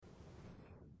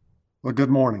Well,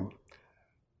 good morning.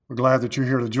 We're glad that you're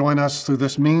here to join us through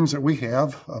this means that we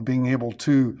have of being able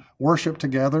to worship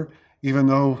together. Even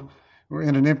though we're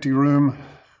in an empty room,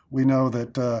 we know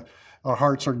that our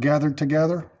hearts are gathered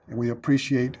together, and we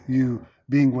appreciate you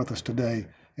being with us today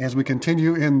as we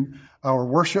continue in our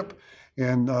worship.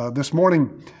 And this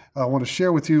morning, I want to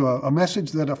share with you a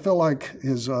message that I feel like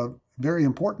is very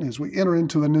important as we enter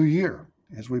into a new year,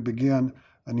 as we begin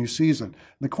a new season.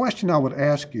 The question I would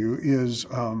ask you is,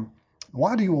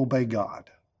 why do you obey God?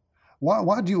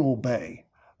 Why do you obey?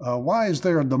 Why is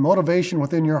there the motivation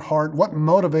within your heart? What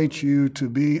motivates you to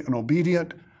be an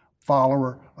obedient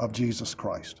follower of Jesus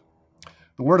Christ?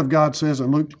 The Word of God says in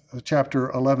Luke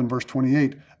chapter 11, verse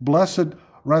 28, "Blessed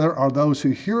rather are those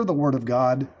who hear the Word of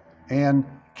God and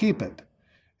keep it."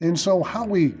 And so how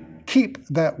we keep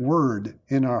that Word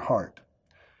in our heart.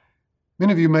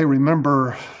 Many of you may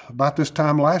remember about this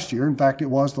time last year, in fact, it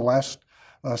was the last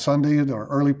Sunday, the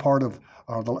early part of,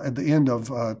 at the end of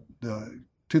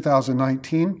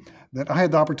 2019, that I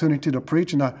had the opportunity to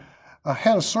preach. And I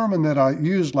had a sermon that I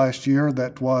used last year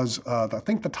that was, I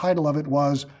think the title of it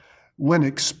was, "When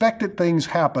Expected Things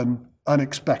Happen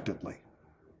Unexpectedly."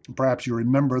 Perhaps you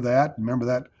remember that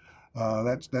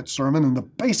that sermon. And the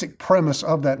basic premise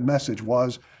of that message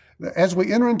was, as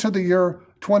we enter into the year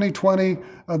 2020,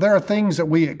 there are things that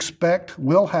we expect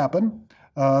will happen.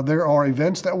 There are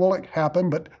events that will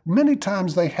happen, but many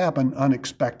times they happen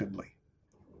unexpectedly.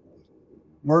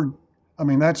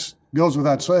 That goes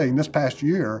without saying, this past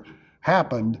year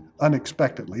happened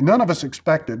unexpectedly. None of us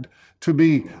expected to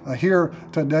be here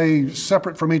today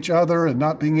separate from each other and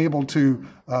not being able to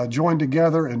join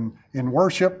together in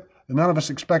worship. None of us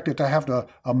expected to have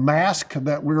a mask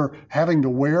that we're having to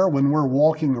wear when we're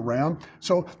walking around.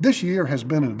 So this year has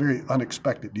been a very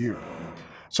unexpected year.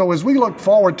 So as we look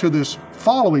forward to this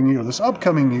following year, this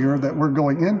upcoming year that we're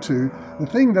going into, the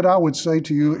thing that I would say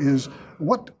to you is,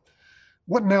 what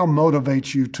now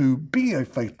motivates you to be a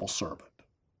faithful servant?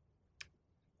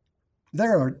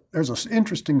 There's an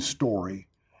interesting story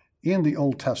in the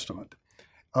Old Testament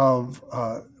of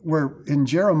where in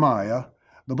Jeremiah,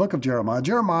 the book of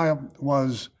Jeremiah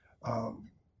was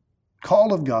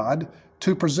called of God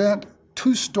to present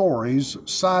two stories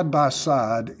side by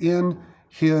side in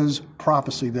his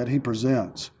prophecy that he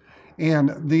presents.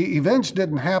 And the events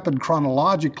didn't happen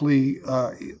chronologically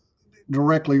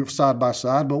directly side by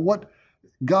side, but what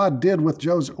God did with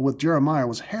Jeremiah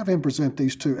was have him present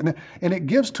these two. And it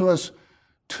gives to us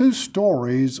two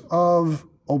stories of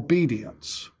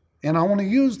obedience. And I want to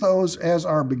use those as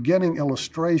our beginning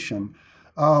illustration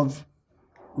of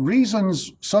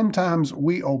reasons sometimes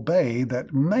we obey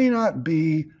that may not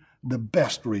be the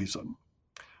best reason.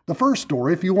 The first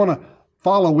story, if you want to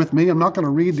follow with me, I'm not going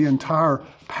to read the entire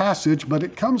passage, but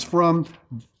it comes from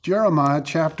Jeremiah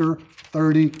chapter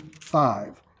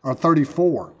 35 or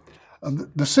 34.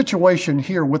 The situation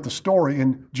here with the story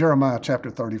in Jeremiah chapter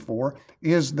 34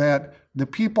 is that the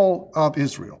people of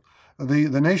Israel,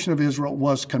 the nation of Israel,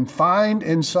 was confined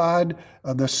inside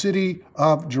the city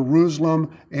of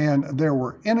Jerusalem, and there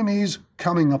were enemies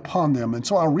coming upon them. And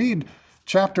so I'll read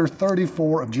chapter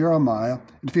 34 of Jeremiah.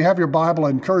 If you have your Bible,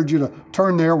 I encourage you to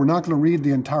turn there. We're not going to read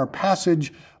the entire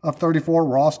passage of 34.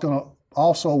 We're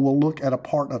also we'll look at a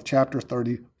part of chapter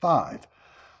 35.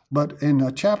 But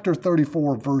in chapter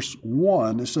 34, verse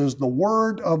 1, it says, "The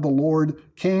word of the Lord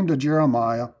came to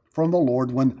Jeremiah from the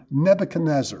Lord when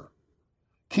Nebuchadnezzar,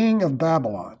 king of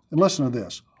Babylon," and listen to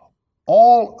this,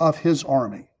 "all of his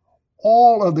army,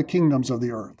 all of the kingdoms of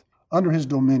the earth under his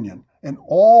dominion, and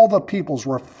all the peoples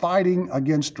were fighting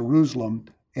against Jerusalem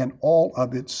and all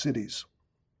of its cities."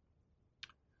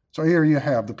 So here you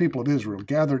have the people of Israel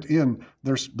gathered in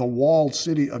the walled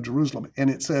city of Jerusalem, and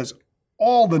it says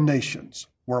all the nations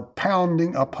were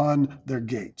pounding upon their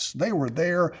gates. They were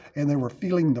there, and they were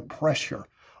feeling the pressure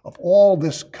of all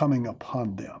this coming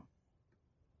upon them.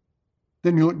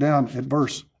 Then you look down at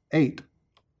verse 8. It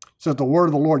says, "The word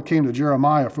of the Lord came to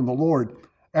Jeremiah from the Lord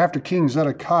after King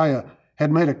Zedekiah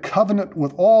had made a covenant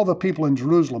with all the people in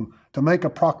Jerusalem to make a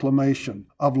proclamation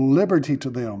of liberty to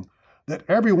them, that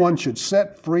everyone should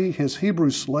set free his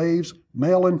Hebrew slaves,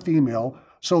 male and female,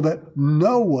 so that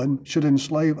no one should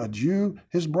enslave a Jew,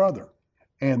 his brother.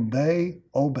 And they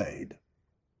obeyed."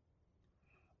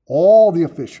 All the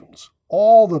officials,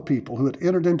 all the people who had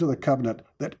entered into the covenant,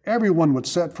 that everyone would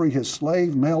set free his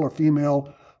slave, male or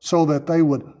female, so that they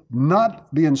would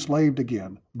not be enslaved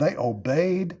again. They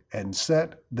obeyed and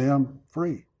set them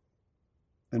free.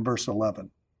 In verse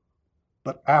 11,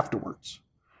 "But afterwards,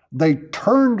 they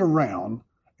turned around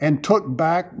and took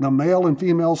back the male and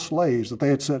female slaves that they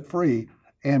had set free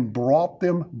and brought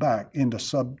them back into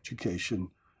subjugation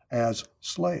as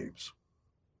slaves.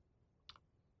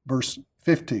 Verse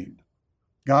 15,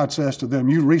 God says to them,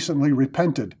 you recently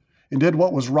repented and did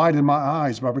what was right in my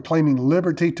eyes by proclaiming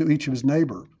liberty to each of his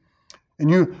neighbor. And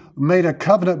you made a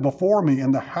covenant before me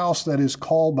in the house that is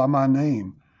called by my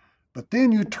name. But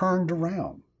then you turned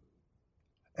around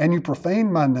and you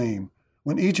profaned my name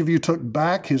when each of you took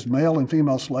back his male and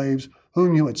female slaves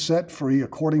whom you had set free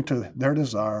according to their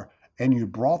desire, and you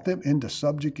brought them into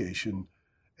subjugation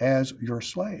as your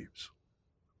slaves.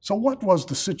 So what was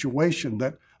the situation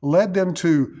that led them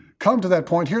to come to that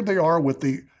point? Here they are with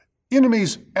the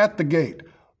enemies at the gate,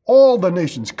 all the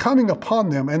nations coming upon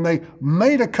them, and they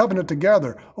made a covenant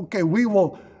together. Okay, we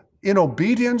will, in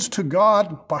obedience to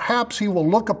God, perhaps he will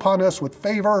look upon us with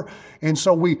favor. And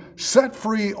so we set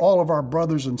free all of our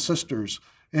brothers and sisters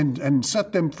and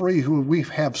set them free who we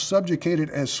have subjugated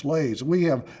as slaves. We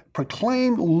have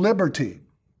proclaimed liberty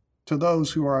to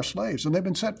those who are our slaves, and they've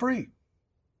been set free.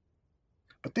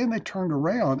 But then they turned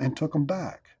around and took them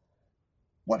back.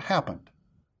 What happened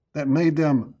that made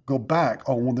them go back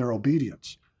on their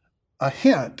obedience? A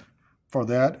hint for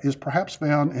that is perhaps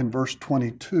found in verse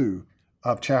 22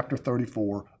 of chapter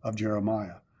 34 of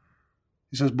Jeremiah.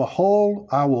 He says, behold,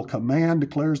 I will command,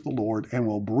 declares the Lord, and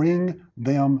will bring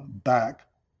them back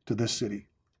to this city.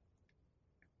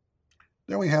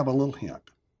 There we have a little hint.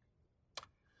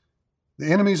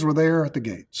 The enemies were there at the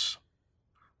gates.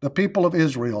 The people of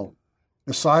Israel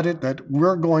decided that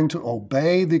we're going to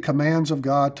obey the commands of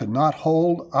God to not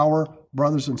hold our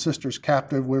brothers and sisters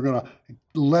captive. We're going to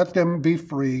let them be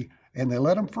free, and they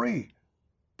let them free.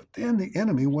 But then the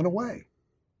enemy went away.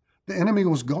 The enemy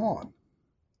was gone.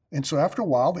 And so after a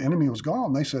while, the enemy was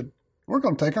gone. They said, we're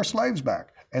going to take our slaves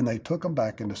back. And they took them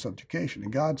back into subjugation.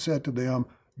 And God said to them,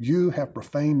 you have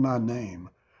profaned my name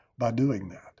by doing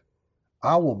that.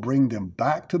 I will bring them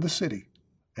back to the city,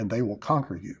 and they will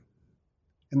conquer you.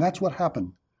 And that's what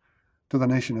happened to the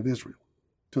nation of Israel,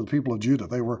 to the people of Judah.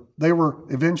 They were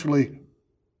eventually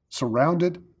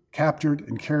surrounded, captured,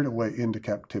 and carried away into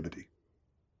captivity.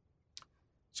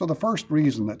 So the first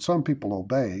reason that some people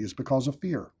obey is because of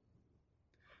fear.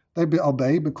 They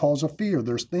obey because of fear.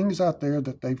 There's things out there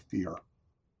that they fear.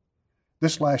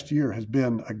 This last year has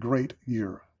been a great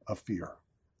year of fear.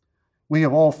 We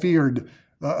have all feared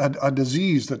a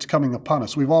disease that's coming upon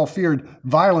us. We've all feared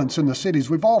violence in the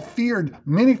cities. We've all feared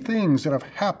many things that have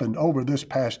happened over this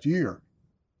past year.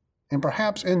 And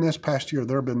perhaps in this past year,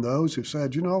 there have been those who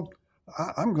said, you know,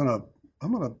 I'm going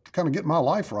to kind of get my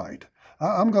life right.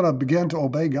 I'm going to begin to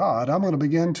obey God. I'm going to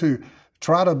begin to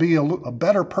try to be a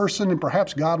better person, and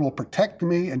perhaps God will protect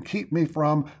me and keep me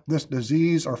from this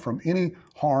disease or from any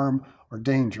harm or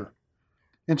danger.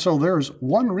 And so there's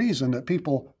one reason that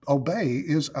people obey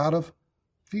is out of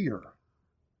fear.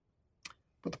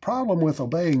 But the problem with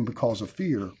obeying because of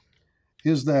fear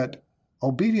is that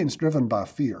obedience driven by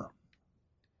fear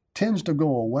tends to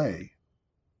go away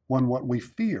when what we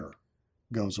fear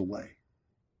goes away.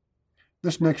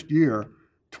 This next year,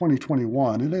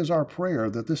 2021, it is our prayer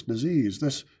that this disease,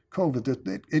 this COVID,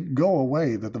 that it go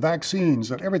away, that the vaccines,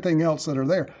 that everything else that are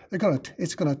there,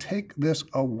 it's going to take this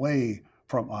away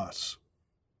from us.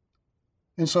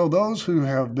 And so those who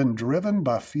have been driven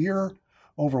by fear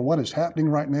over what is happening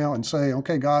right now and say,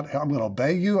 okay, God, I'm going to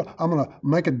obey you. I'm going to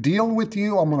make a deal with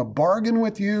you. I'm going to bargain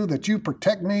with you that you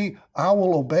protect me. I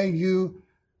will obey you.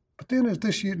 But then as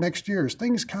this year, next year, as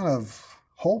things kind of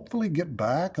hopefully get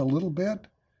back a little bit,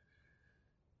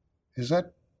 is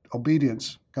that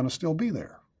obedience going to still be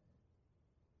there?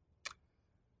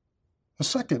 The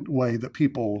second way that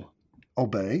people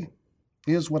obey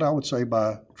is what I would say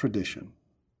by tradition.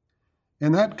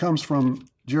 And that comes from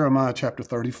Jeremiah chapter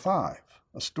 35,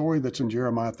 a story that's in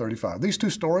Jeremiah 35. These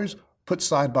two stories put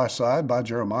side by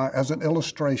Jeremiah as an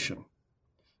illustration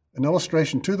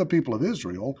to the people of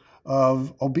Israel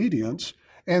of obedience.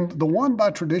 And the one by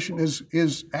tradition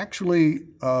is actually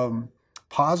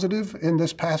positive in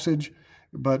this passage,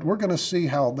 but we're going to see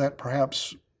how that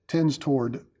perhaps tends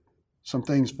toward some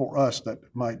things for us that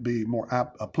might be more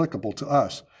applicable to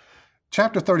us.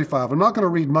 Chapter 35, I'm not going to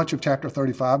read much of chapter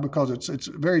 35 because it's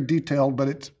very detailed, but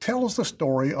it tells the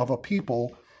story of a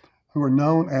people who are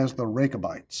known as the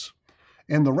Rechabites.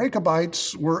 And the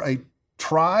Rechabites were a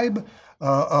tribe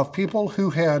of people who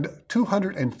had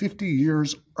 250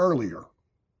 years earlier,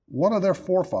 one of their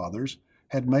forefathers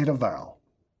had made a vow.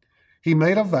 He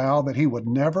made a vow that he would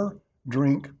never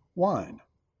drink wine.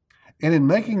 And in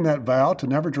making that vow to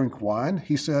never drink wine,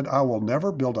 he said, I will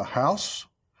never build a house.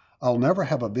 I'll never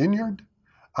have a vineyard.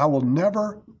 I will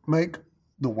never make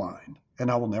the wine, and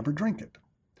I will never drink it.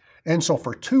 And so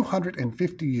for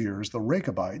 250 years, the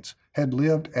Rechabites had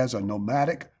lived as a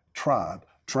nomadic tribe,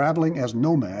 traveling as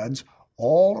nomads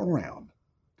all around.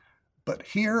 But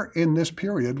here in this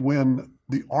period, when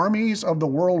the armies of the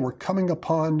world were coming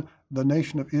upon the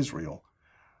nation of Israel,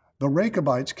 the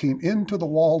Rechabites came into the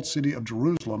walled city of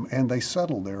Jerusalem, and they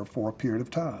settled there for a period of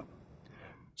time.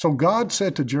 So God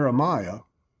said to Jeremiah,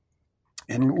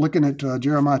 and looking at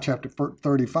Jeremiah chapter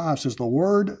 35, says, the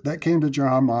word that came to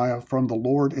Jeremiah from the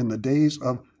Lord in the days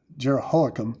of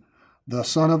Jehoiakim, the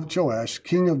son of Joash,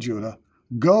 king of Judah,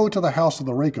 go to the house of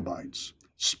the Rechabites,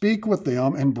 speak with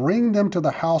them, and bring them to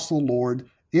the house of the Lord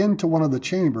into one of the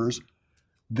chambers,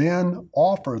 then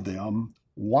offer them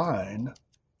wine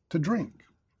to drink.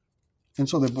 And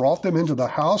so they brought them into the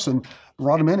house and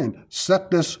brought them in and set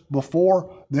this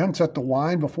before them, set the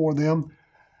wine before them,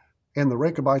 and the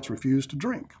Rechabites refused to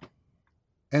drink.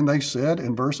 And they said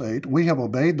in verse 8, we have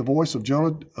obeyed the voice of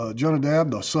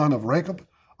Jonadab, the son of Rechab,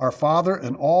 our father,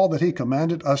 and all that he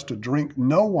commanded us to drink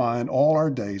no wine all our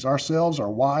days, ourselves,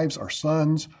 our wives, our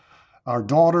sons, our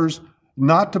daughters,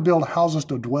 not to build houses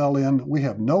to dwell in. We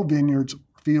have no vineyards,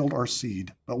 field, or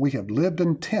seed, but we have lived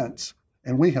in tents,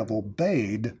 and we have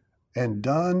obeyed and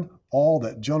done all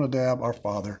that Jonadab, our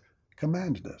father,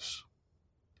 commanded us.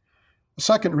 The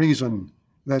second reason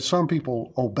that some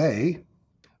people obey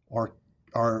or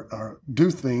do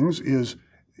things is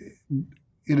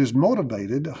it is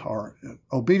motivated, or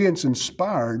obedience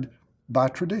inspired by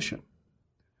tradition.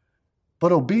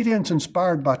 But obedience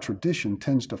inspired by tradition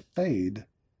tends to fade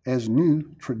as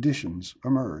new traditions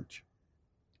emerge.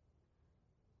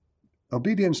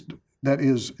 Obedience that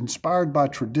is inspired by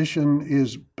tradition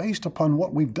is based upon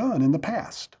what we've done in the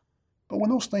past. But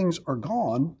when those things are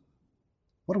gone,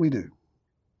 what do?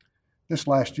 This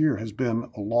last year has been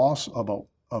a loss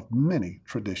of many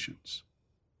traditions.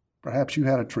 Perhaps you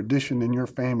had a tradition in your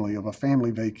family of a family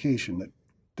vacation that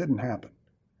didn't happen.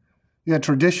 You had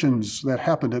traditions that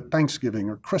happened at Thanksgiving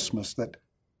or Christmas that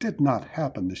did not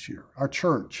happen this year. Our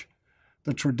church,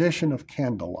 the tradition of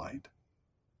candlelight.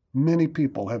 Many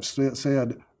people have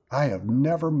said, I have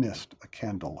never missed a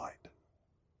candlelight.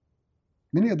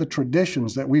 Many of the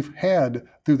traditions that we've had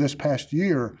through this past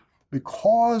year,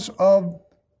 because of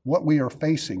what we are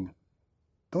facing,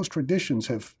 those traditions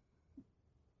have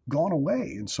gone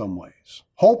away in some ways.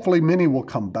 Hopefully many will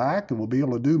come back and we'll be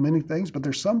able to do many things, but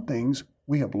there's some things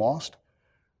we have lost.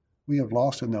 We have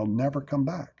lost and they'll never come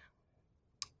back.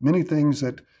 Many things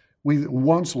that we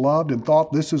once loved and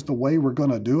thought this is the way we're going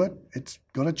to do it, it's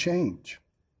going to change.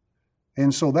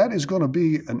 And so that is going to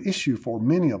be an issue for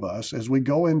many of us as we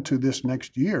go into this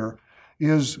next year,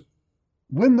 is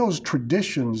when those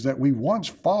traditions that we once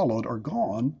followed are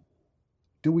gone,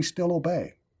 do we still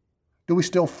obey? Do we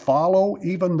still follow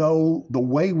even though the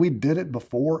way we did it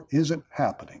before isn't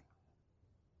happening?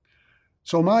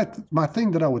 So my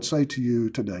thing that I would say to you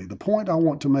today, the point I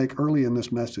want to make early in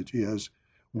this message is,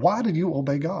 why do you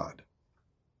obey God?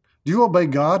 Do you obey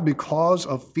God because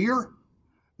of fear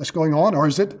that's going on? Or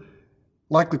is it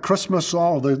like the Christmas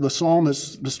song, the psalm that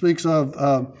speaks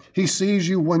of, he sees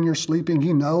you when you're sleeping,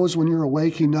 he knows when you're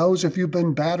awake, he knows if you've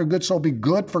been bad or good, so be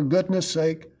good for goodness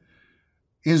sake.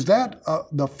 Is that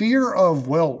the fear of,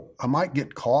 well, I might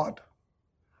get caught,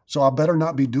 so I better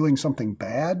not be doing something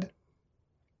bad?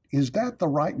 Is that the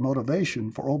right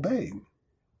motivation for obeying?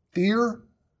 Fear?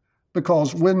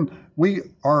 Because when we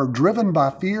are driven by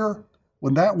fear,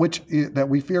 when that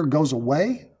we fear goes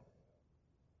away,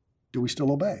 do we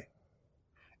still obey?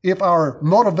 If our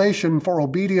motivation for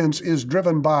obedience is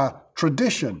driven by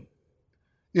tradition,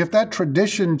 if that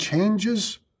tradition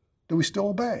changes, do we still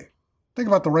obey? Think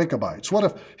about the Rechabites. What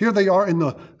if here they are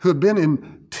who have been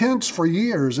in tents for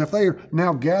years, if they are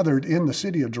now gathered in the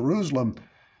city of Jerusalem,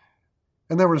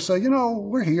 and they were to say,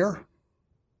 we're here.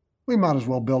 We might as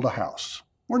well build a house.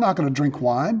 We're not going to drink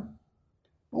wine,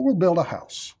 but we'll build a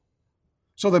house.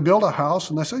 So they build a house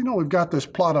and they say, we've got this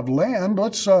plot of land.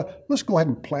 Let's go ahead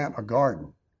and plant a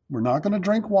garden. We're not going to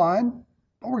drink wine,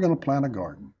 but we're going to plant a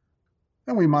garden.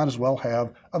 And we might as well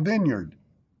have a vineyard.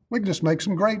 We can just make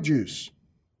some grape juice.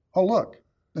 Oh, look,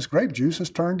 this grape juice has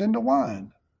turned into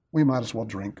wine. We might as well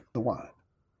drink the wine.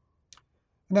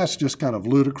 And that's just kind of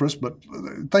ludicrous, but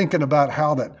thinking about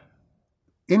how that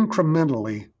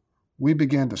incrementally we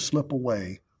began to slip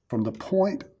away from the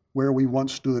point where we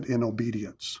once stood in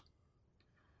obedience.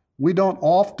 We don't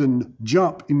often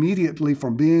jump immediately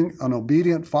from being an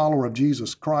obedient follower of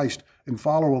Jesus Christ and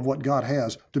follower of what God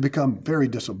has to become very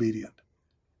disobedient.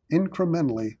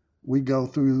 Incrementally, we go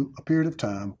through a period of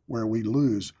time where we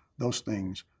lose those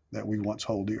things that we once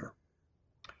hold dear.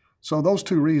 So those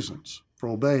two reasons for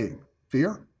obeying,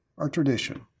 fear or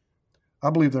tradition, I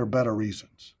believe there are better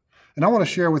reasons. And I want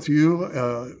to share with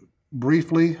you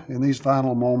briefly in these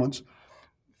final moments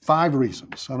 5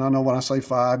 reasons. And I know when I say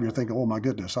 5, you're thinking, oh my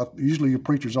goodness, usually your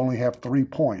preachers only have 3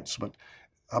 points, but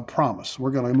I promise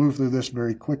we're going to move through this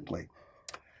very quickly.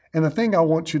 And the thing I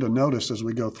want you to notice as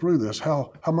we go through this,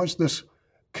 how much this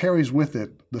carries with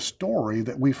it the story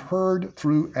that we've heard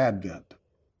through Advent.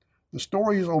 The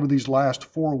stories over these last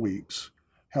 4 weeks,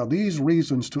 how these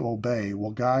reasons to obey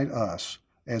will guide us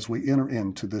as we enter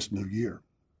into this new year.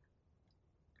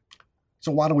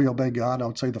 So why do we obey God? I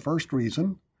would say the first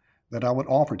reason that I would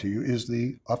offer to you is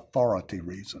the authority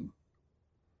reason.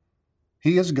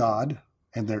 He is God,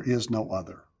 and there is no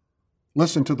other.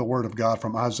 Listen to the word of God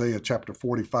from Isaiah chapter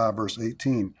 45, verse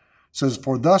 18. It says,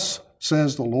 "For thus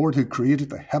says the Lord who created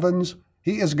the heavens,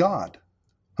 He is God,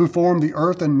 who formed the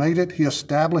earth and made it. He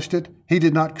established it. He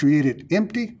did not create it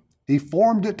empty. He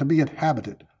formed it to be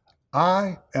inhabited.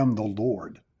 I am the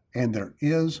Lord, and there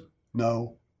is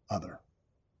no other."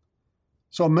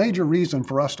 So a major reason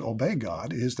for us to obey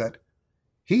God is that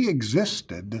He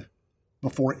existed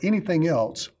before anything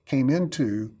else came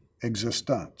into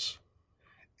existence.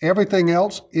 Everything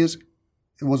else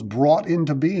was brought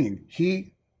into being.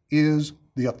 He is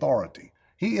the authority.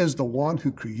 He is the one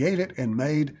who created and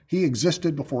made. He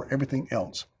existed before everything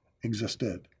else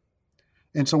existed.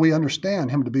 And so we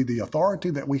understand Him to be the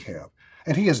authority that we have.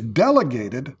 And He has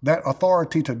delegated that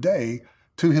authority today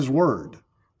to His Word,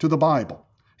 to the Bible.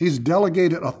 He's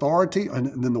delegated authority,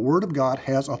 and then the Word of God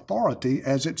has authority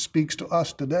as it speaks to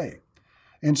us today.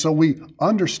 And so we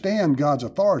understand God's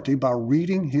authority by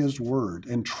reading His Word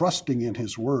and trusting in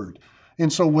His Word.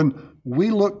 And so when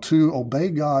we look to obey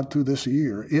God through this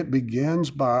year, it begins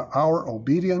by our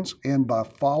obedience and by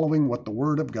following what the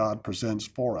Word of God presents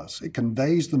for us. It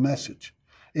conveys the message.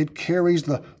 It carries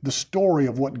the story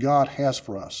of what God has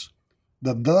for us.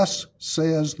 The "thus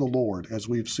says the Lord," as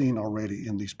we've seen already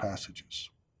in these passages.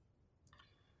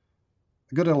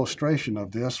 A good illustration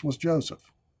of this was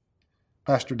Joseph.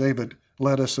 Pastor David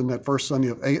led us in that first Sunday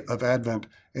of Advent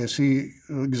as he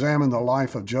examined the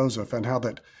life of Joseph and how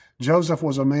that Joseph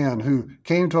was a man who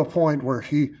came to a point where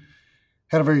he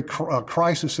had a very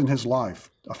crisis in his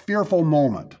life, a fearful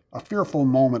moment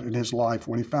in his life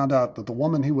when he found out that the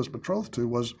woman he was betrothed to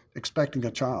was expecting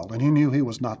a child, and he knew he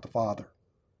was not the father.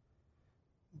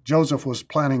 Joseph was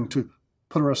planning to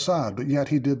put her aside, but yet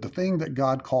he did the thing that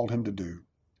God called him to do.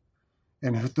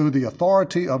 And through the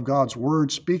authority of God's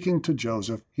word speaking to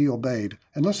Joseph, he obeyed.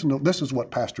 And listen, this is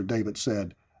what Pastor David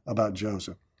said about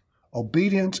Joseph.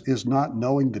 Obedience is not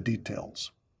knowing the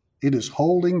details. It is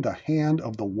holding the hand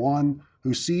of the one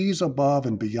who sees above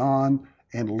and beyond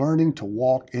and learning to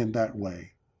walk in that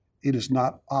way. It is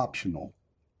not optional,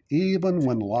 even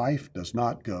when life does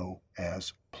not go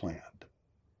as planned.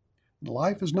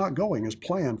 Life is not going as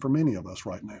planned for many of us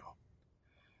right now.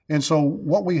 And so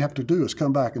what we have to do is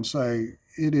come back and say,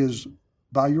 it is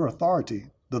by your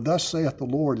authority, the "thus saith the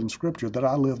Lord" in Scripture, that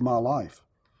I live my life.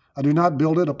 I do not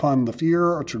build it upon the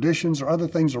fear or traditions or other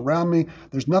things around me.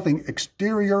 There's nothing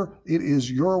exterior. It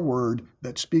is your word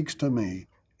that speaks to me,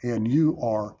 and you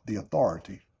are the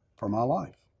authority for my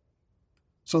life.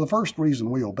 So the first reason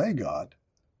we obey God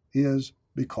is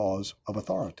because of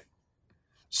authority.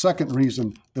 Second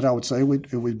reason that I would say we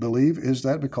believe is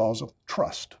that because of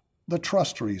trust. The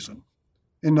trust reason,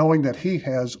 in knowing that He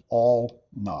has all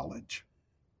knowledge.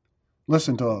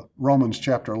 Listen to Romans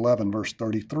chapter 11, verse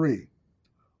 33.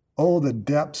 "Oh, the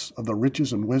depths of the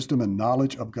riches and wisdom and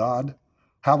knowledge of God!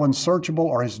 How unsearchable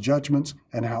are His judgments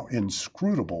and how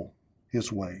inscrutable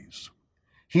His ways.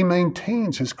 He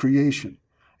maintains His creation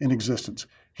in existence.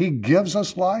 He gives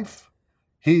us life.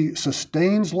 He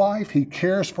sustains life. He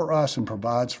cares for us and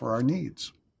provides for our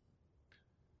needs."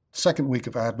 Second week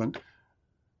of Advent,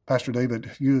 Pastor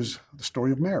David used the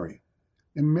story of Mary.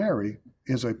 And Mary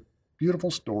is a beautiful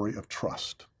story of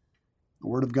trust. The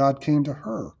Word of God came to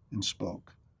her and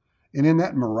spoke. And in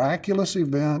that miraculous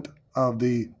event of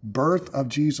the birth of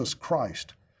Jesus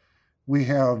Christ, we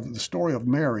have the story of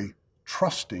Mary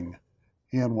trusting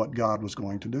in what God was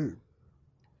going to do.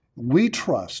 We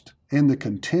trust in the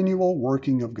continual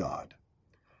working of God.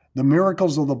 The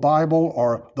miracles of the Bible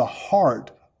are the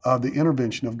heart of the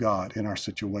intervention of God in our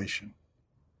situation.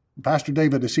 Pastor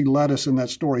David, as he led us in that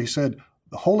story, he said,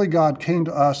 the Holy God came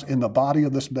to us in the body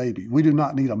of this baby. We do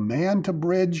not need a man to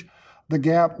bridge the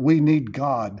gap. We need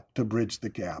God to bridge the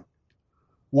gap.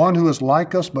 One who is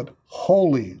like us, but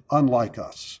wholly unlike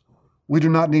us. We do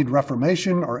not need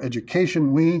reformation or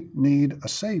education. We need a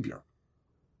Savior.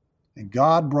 And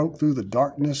God broke through the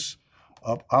darkness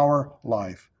of our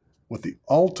life with the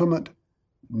ultimate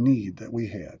need that we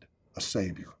had, a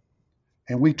Savior.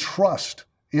 And we trust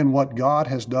in what God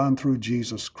has done through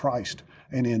Jesus Christ.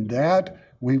 And in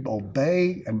that, We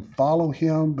obey and follow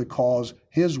him because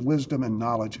his wisdom and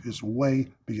knowledge is way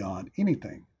beyond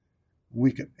anything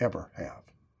we could ever have.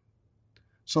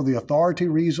 So the authority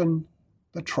reason,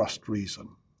 the trust reason.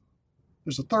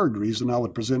 There's a third reason I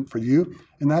would present for you,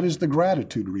 and that is the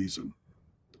gratitude reason.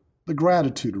 The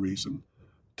gratitude reason.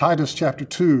 Titus chapter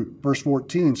 2, verse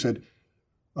 14 said,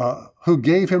 who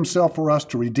gave himself for us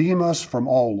to redeem us from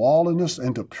all lawlessness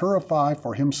and to purify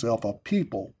for himself a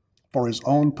people for his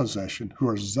own possession who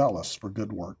are zealous for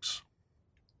good works.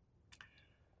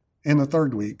 In the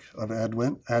third week of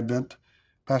Advent,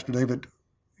 Pastor David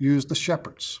used the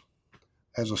shepherds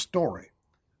as a story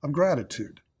of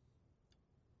gratitude.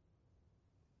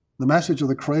 The message of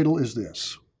the cradle is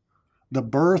this: the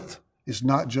birth is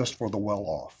not just for the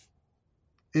well-off.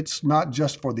 It's not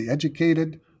just for the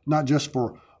educated, not just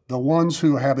for the ones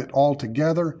who have it all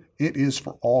together. It is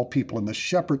for all people, and the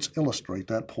shepherds illustrate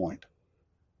that point.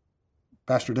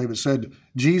 Pastor David said,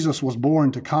 Jesus was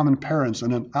born to common parents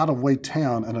in an out-of-way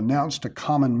town and announced to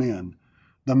common men.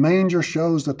 The manger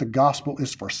shows that the gospel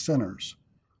is for sinners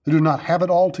who do not have it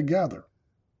all together.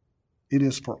 It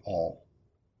is for all.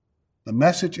 The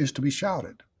message is to be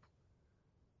shouted,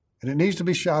 and it needs to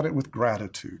be shouted with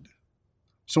gratitude.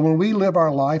 So when we live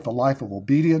our life, a life of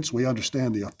obedience, we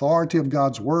understand the authority of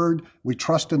God's word, we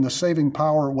trust in the saving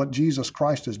power of what Jesus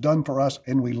Christ has done for us,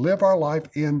 and we live our life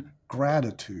in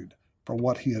gratitude for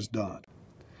what he has done.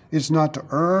 It's not to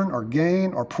earn or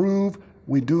gain or prove.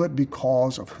 We do it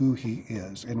because of who he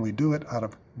is, and we do it out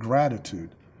of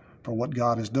gratitude for what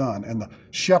God has done. And the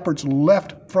shepherds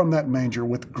left from that manger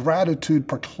with gratitude,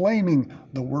 proclaiming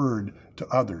the word to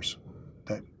others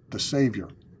that the Savior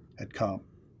had come.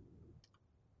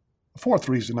 The fourth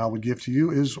reason I would give to you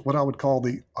is what I would call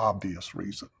the obvious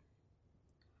reason.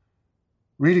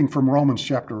 Reading from Romans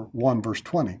chapter 1, verse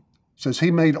 20, says,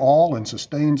 he made all and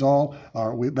sustains all.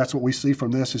 That's what we see from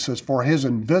this. It says, for his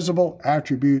invisible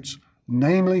attributes,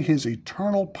 namely his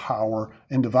eternal power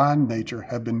and divine nature,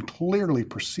 have been clearly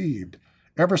perceived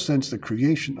ever since the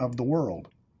creation of the world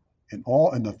and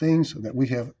the things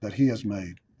that he has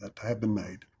made, that have been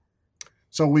made.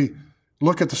 So we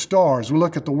look at the stars, we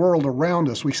look at the world around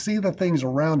us, we see the things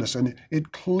around us, and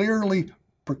it clearly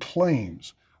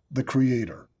proclaims the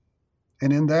Creator.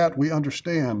 And in that, we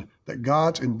understand that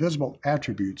God's invisible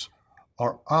attributes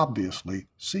are obviously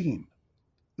seen.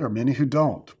 There are many who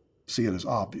don't see it as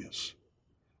obvious.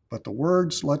 But the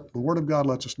Word of God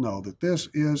lets us know that this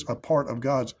is a part of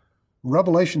God's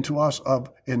revelation to us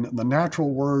in the natural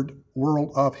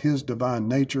world of his divine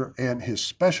nature, and his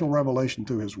special revelation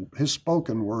through his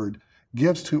spoken word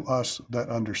gives to us that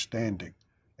understanding.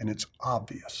 And it's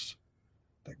obvious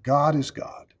that God is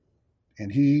God,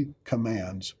 and he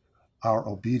commands our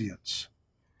obedience.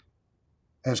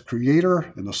 As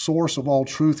creator and the source of all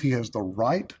truth, he has the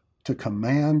right to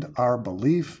command our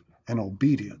belief and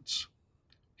obedience.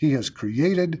 He has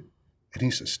created and he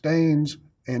sustains,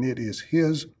 and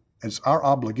it's our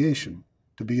obligation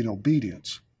to be in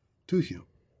obedience to him.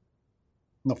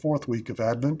 In the fourth week of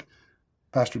Advent,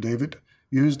 Pastor David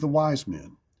used the wise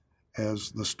men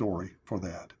as the story for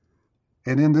that.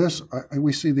 And in this,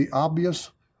 we see the obvious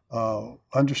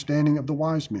understanding of the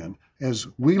wise men. As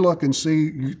we look and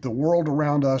see the world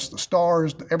around us, the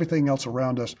stars, everything else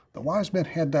around us, the wise men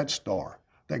had that star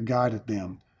that guided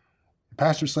them.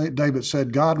 Pastor David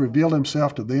said, God revealed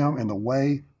himself to them in the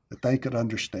way that they could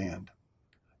understand.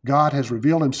 God has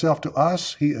revealed himself to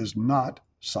us. He is not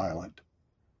silent.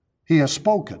 He has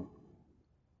spoken.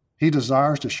 He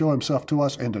desires to show himself to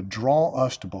us and to draw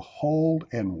us to behold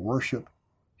and worship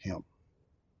him.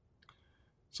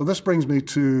 So this brings me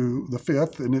to the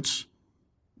fifth, and it's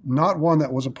not one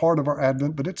that was a part of our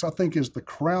Advent, but I think is the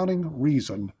crowning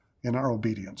reason in our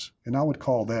obedience. And I would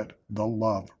call that the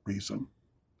love reason.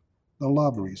 The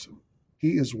love reason.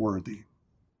 He is worthy.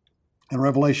 In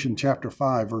Revelation chapter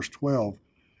 5, verse 12,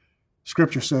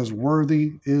 Scripture says,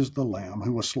 worthy is the Lamb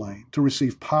who was slain to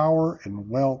receive power and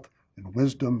wealth and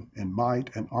wisdom and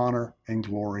might and honor and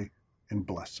glory and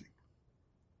blessing.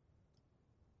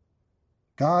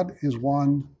 God is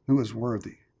one who is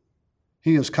worthy.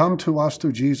 He has come to us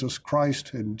through Jesus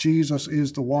Christ, and Jesus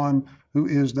is the one who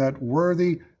is that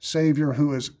worthy Savior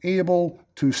who is able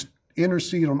to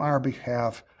intercede on our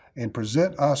behalf and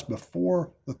present us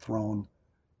before the throne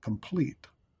complete.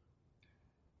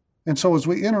 And so as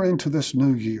we enter into this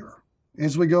new year,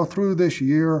 as we go through this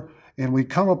year and we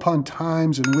come upon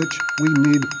times in which we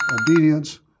need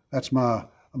obedience, that's my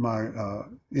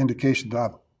indication that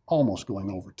I'm almost going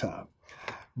over time.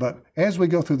 But as we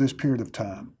go through this period of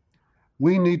time,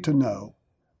 we need to know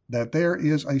that there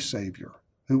is a Savior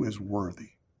who is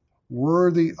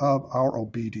worthy of our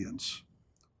obedience.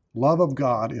 Love of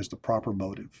God is the proper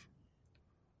motive.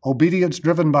 Obedience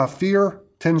driven by fear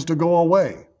tends to go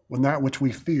away when that which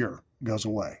we fear goes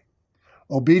away.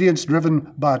 Obedience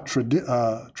driven by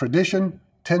tradition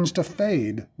tends to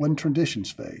fade when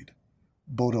traditions fade.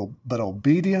 But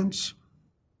obedience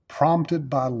prompted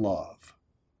by love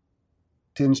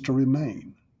tends to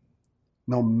remain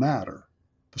no matter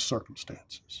the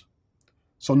circumstances.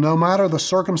 So no matter the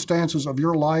circumstances of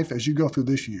your life as you go through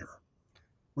this year,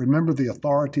 remember the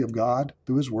authority of God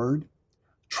through His Word.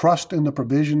 Trust in the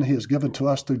provision He has given to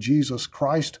us through Jesus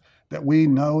Christ, that we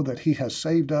know that He has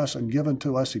saved us and given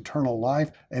to us eternal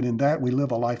life, and in that we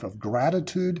live a life of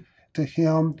gratitude to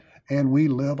Him, and we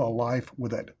live a life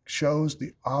that shows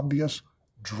the obvious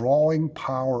drawing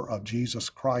power of Jesus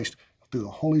Christ through the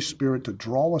Holy Spirit to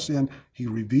draw us in. He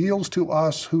reveals to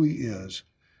us who He is,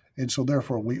 and so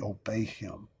therefore we obey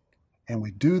Him. And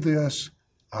we do this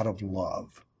out of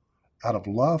love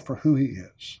for who He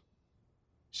is.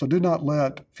 So do not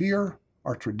let fear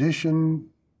or tradition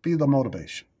be the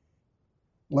motivation.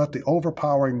 Let the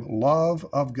overpowering love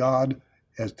of God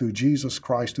as through Jesus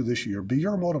Christ through this year be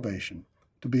your motivation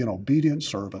to be an obedient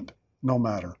servant no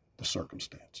matter the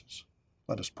circumstances.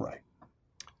 Let us pray.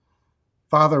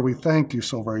 Father, we thank You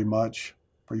so very much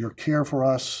for Your care for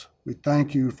us. We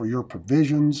thank You for Your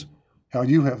provisions, how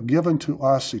You have given to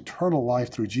us eternal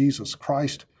life through Jesus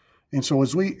Christ. And so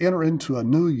as we enter into a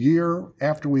new year,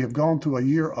 after we have gone through a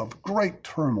year of great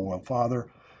turmoil, Father,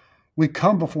 we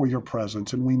come before Your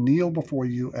presence and we kneel before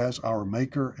You as our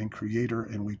Maker and Creator,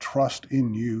 and we trust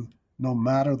in You no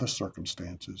matter the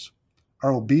circumstances.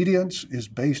 Our obedience is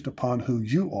based upon who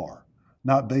You are,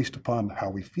 not based upon how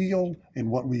we feel and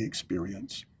what we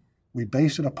experience. We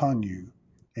base it upon You,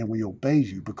 and we obey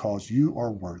You because You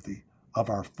are worthy of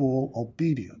our full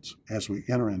obedience as we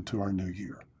enter into our new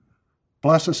year.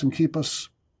 Bless us and keep us.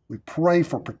 We pray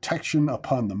for protection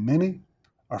upon the many,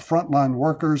 our frontline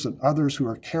workers and others who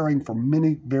are caring for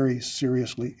many very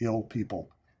seriously ill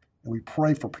people. And we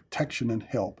pray for protection and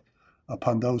help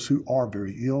upon those who are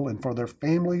very ill, and for their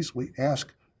families, we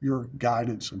ask Your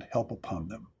guidance and help upon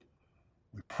them.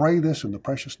 We pray this in the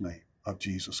precious name of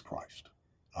Jesus Christ.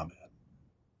 Amen.